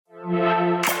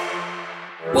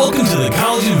Welcome to the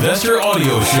College Investor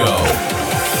Audio Show,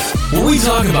 where we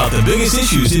talk about the biggest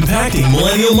issues impacting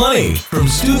millennial money, from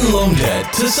student loan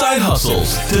debt to side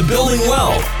hustles to building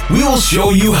wealth. We will show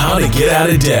you how to get out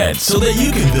of debt so that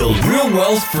you can build real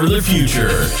wealth for the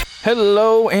future.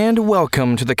 Hello and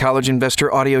welcome to the College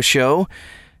Investor Audio Show.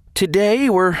 Today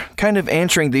we're kind of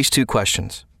answering these two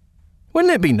questions.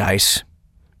 Wouldn't it be nice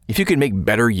if you could make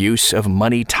better use of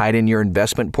money tied in your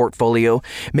investment portfolio,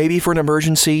 maybe for an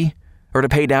emergency or to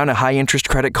pay down a high-interest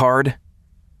credit card?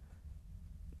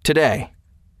 Today,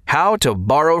 how to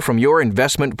borrow from your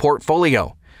investment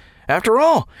portfolio. After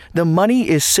all, the money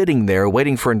is sitting there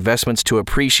waiting for investments to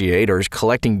appreciate or is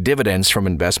collecting dividends from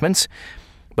investments.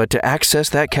 But to access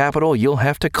that capital, you'll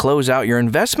have to close out your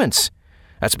investments.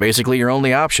 That's basically your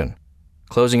only option.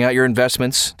 Closing out your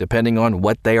investments, depending on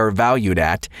what they are valued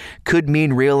at, could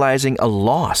mean realizing a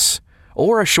loss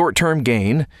or a short-term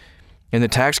gain and the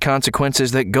tax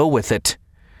consequences that go with it.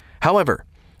 However,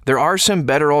 there are some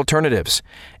better alternatives.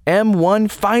 M1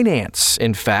 Finance,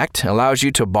 in fact, allows you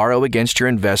to borrow against your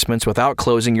investments without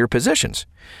closing your positions.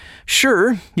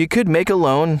 Sure, you could make a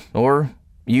loan or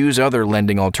use other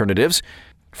lending alternatives.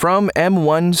 From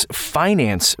M1's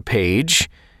finance page,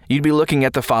 you'd be looking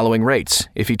at the following rates.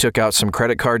 If you took out some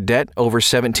credit card debt, over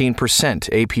 17%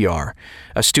 APR.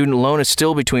 A student loan is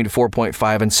still between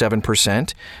 4.5 and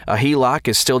 7%. A HELOC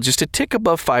is still just a tick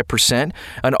above 5%.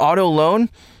 An auto loan,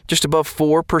 just above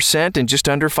 4% and just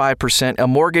under 5%. A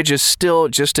mortgage is still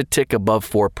just a tick above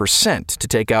 4% to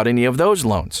take out any of those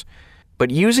loans.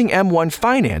 But using M1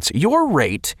 Finance, your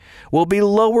rate will be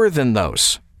lower than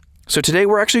those. So today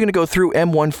we're actually going to go through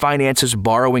M1 Finance's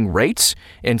borrowing rates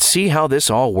and see how this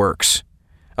all works.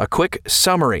 A quick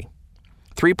summary.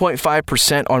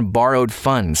 3.5% on borrowed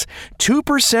funds,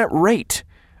 2% rate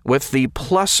with the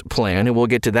Plus plan, and we'll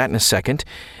get to that in a second.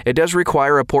 It does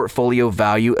require a portfolio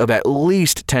value of at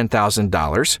least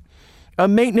 $10,000. A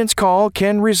maintenance call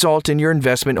can result in your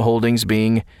investment holdings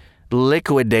being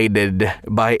liquidated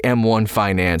by M1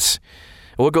 Finance.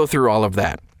 We'll go through all of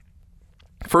that.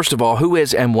 First of all, who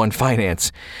is M1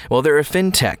 Finance? Well, they're a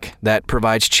fintech that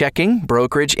provides checking,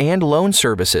 brokerage, and loan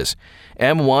services.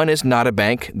 M1 is not a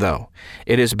bank, though.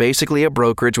 It is basically a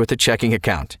brokerage with a checking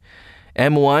account.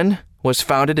 M1 was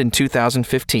founded in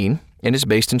 2015 and is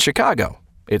based in Chicago.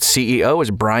 Its CEO is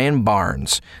Brian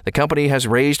Barnes. The company has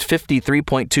raised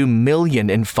 $53.2 million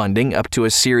in funding up to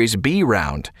a Series B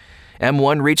round.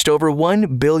 M1 reached over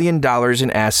 $1 billion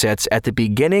in assets at the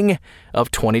beginning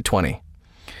of 2020.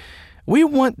 We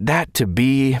want that to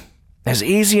be as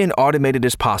easy and automated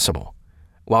as possible,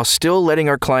 while still letting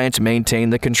our clients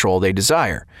maintain the control they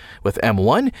desire. With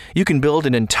M1, you can build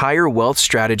an entire wealth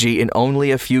strategy in only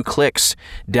a few clicks,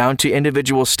 down to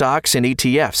individual stocks and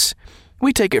ETFs.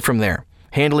 We take it from there,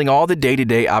 handling all the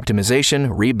day-to-day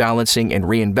optimization, rebalancing, and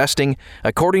reinvesting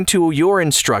according to your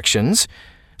instructions,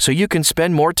 so you can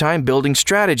spend more time building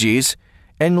strategies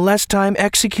and less time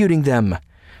executing them.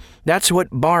 That's what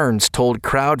Barnes told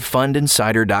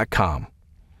crowdfundinsider.com.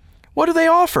 What do they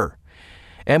offer?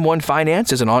 M1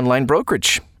 Finance is an online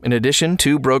brokerage. In addition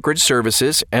to brokerage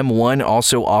services, M1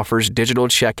 also offers digital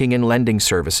checking and lending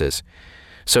services.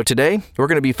 So today, we're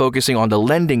going to be focusing on the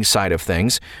lending side of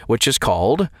things, which is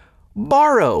called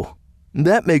borrow.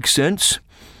 That makes sense.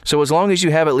 So as long as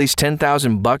you have at least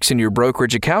 $10,000 in your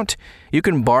brokerage account, you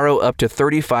can borrow up to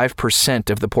 35%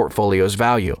 of the portfolio's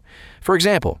value. For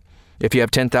example, if you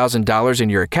have $10,000 in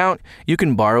your account, you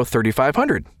can borrow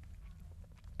 $3,500.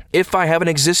 If I have an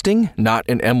existing, not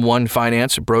an M1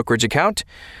 Finance brokerage account,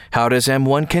 how does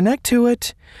M1 connect to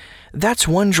it? That's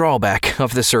one drawback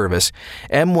of the service.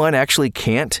 M1 actually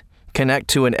can't connect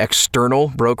to an external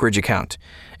brokerage account.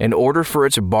 In order for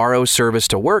its borrow service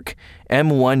to work,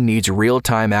 M1 needs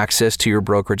real-time access to your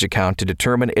brokerage account to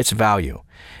determine its value.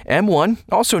 M1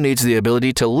 also needs the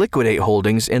ability to liquidate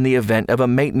holdings in the event of a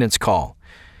maintenance call.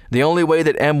 The only way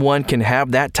that M1 can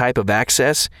have that type of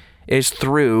access is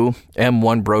through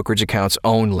M1 brokerage accounts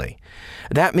only.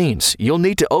 That means you'll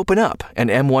need to open up an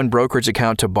M1 brokerage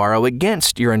account to borrow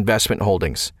against your investment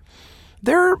holdings.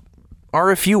 There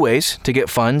are a few ways to get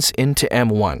funds into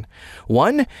M1.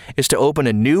 One is to open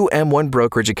a new M1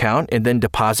 brokerage account and then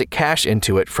deposit cash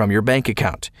into it from your bank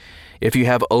account. If you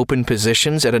have open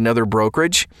positions at another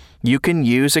brokerage, you can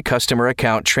use a customer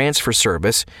account transfer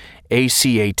service,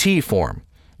 ACAT form.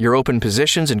 Your open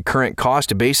positions and current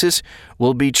cost basis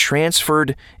will be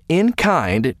transferred in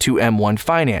kind to M1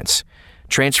 Finance.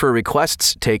 Transfer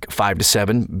requests take 5 to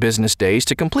 7 business days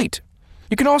to complete.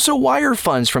 You can also wire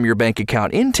funds from your bank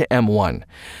account into M1.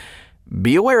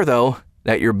 Be aware, though,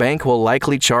 that your bank will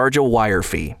likely charge a wire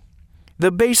fee.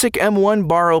 The basic M1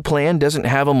 Borrow plan doesn't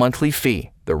have a monthly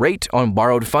fee. The rate on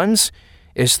borrowed funds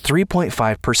is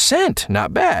 3.5%.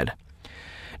 Not bad.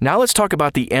 Now let's talk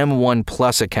about the M1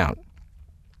 Plus account.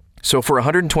 So for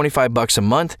 $125 a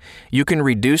month, you can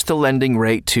reduce the lending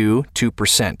rate to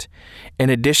 2%. In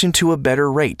addition to a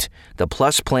better rate, the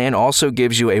Plus plan also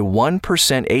gives you a 1%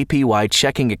 APY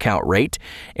checking account rate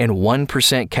and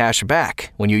 1% cash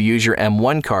back when you use your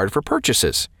M1 card for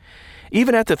purchases.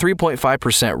 Even at the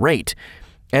 3.5% rate,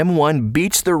 M1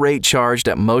 beats the rate charged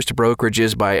at most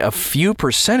brokerages by a few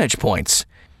percentage points.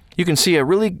 You can see a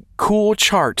really cool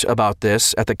chart about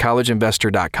this at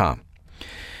thecollegeinvestor.com.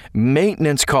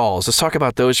 Maintenance calls. Let's talk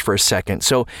about those for a second.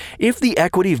 So if the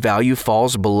equity value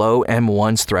falls below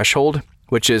M1's threshold,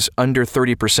 which is under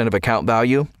 30% of account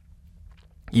value,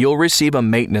 you'll receive a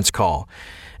maintenance call.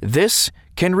 This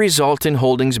can result in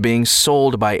holdings being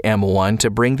sold by M1 to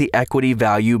bring the equity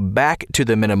value back to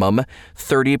the minimum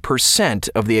 30%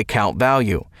 of the account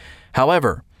value.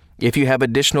 However, if you have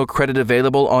additional credit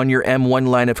available on your M1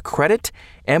 line of credit,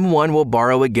 M1 will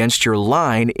borrow against your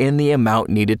line in the amount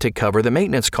needed to cover the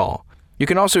maintenance call. You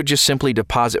can also just simply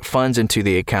deposit funds into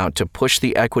the account to push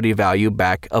the equity value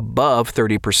back above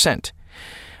 30%.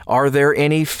 Are there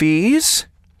any fees?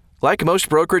 Like most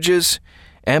brokerages,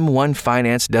 M1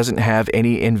 Finance doesn't have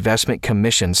any investment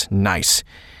commissions. Nice.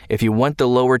 If you want the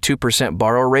lower 2%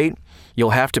 borrow rate,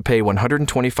 you'll have to pay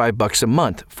 $125 a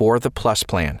month for the Plus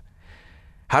plan.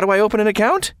 How do I open an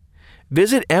account?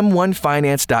 Visit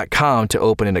m1finance.com to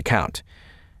open an account.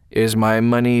 Is my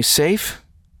money safe?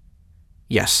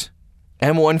 Yes.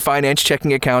 M1 Finance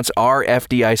checking accounts are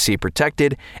FDIC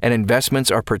protected and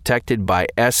investments are protected by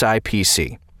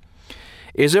SIPC.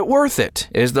 Is it worth it?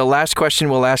 Is the last question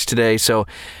we'll ask today. So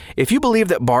if you believe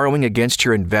that borrowing against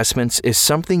your investments is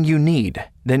something you need,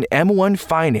 then M1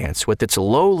 Finance with its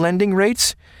low lending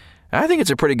rates, I think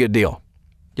it's a pretty good deal.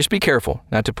 Just be careful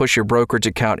not to push your brokerage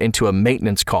account into a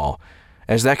maintenance call,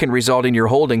 as that can result in your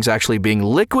holdings actually being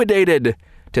liquidated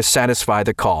to satisfy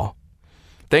the call.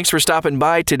 Thanks for stopping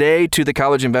by today to the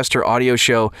College Investor Audio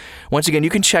Show. Once again, you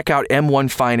can check out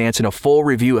M1 Finance and a full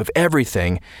review of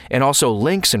everything, and also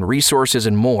links and resources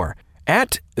and more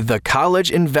at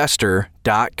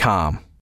thecollegeinvestor.com.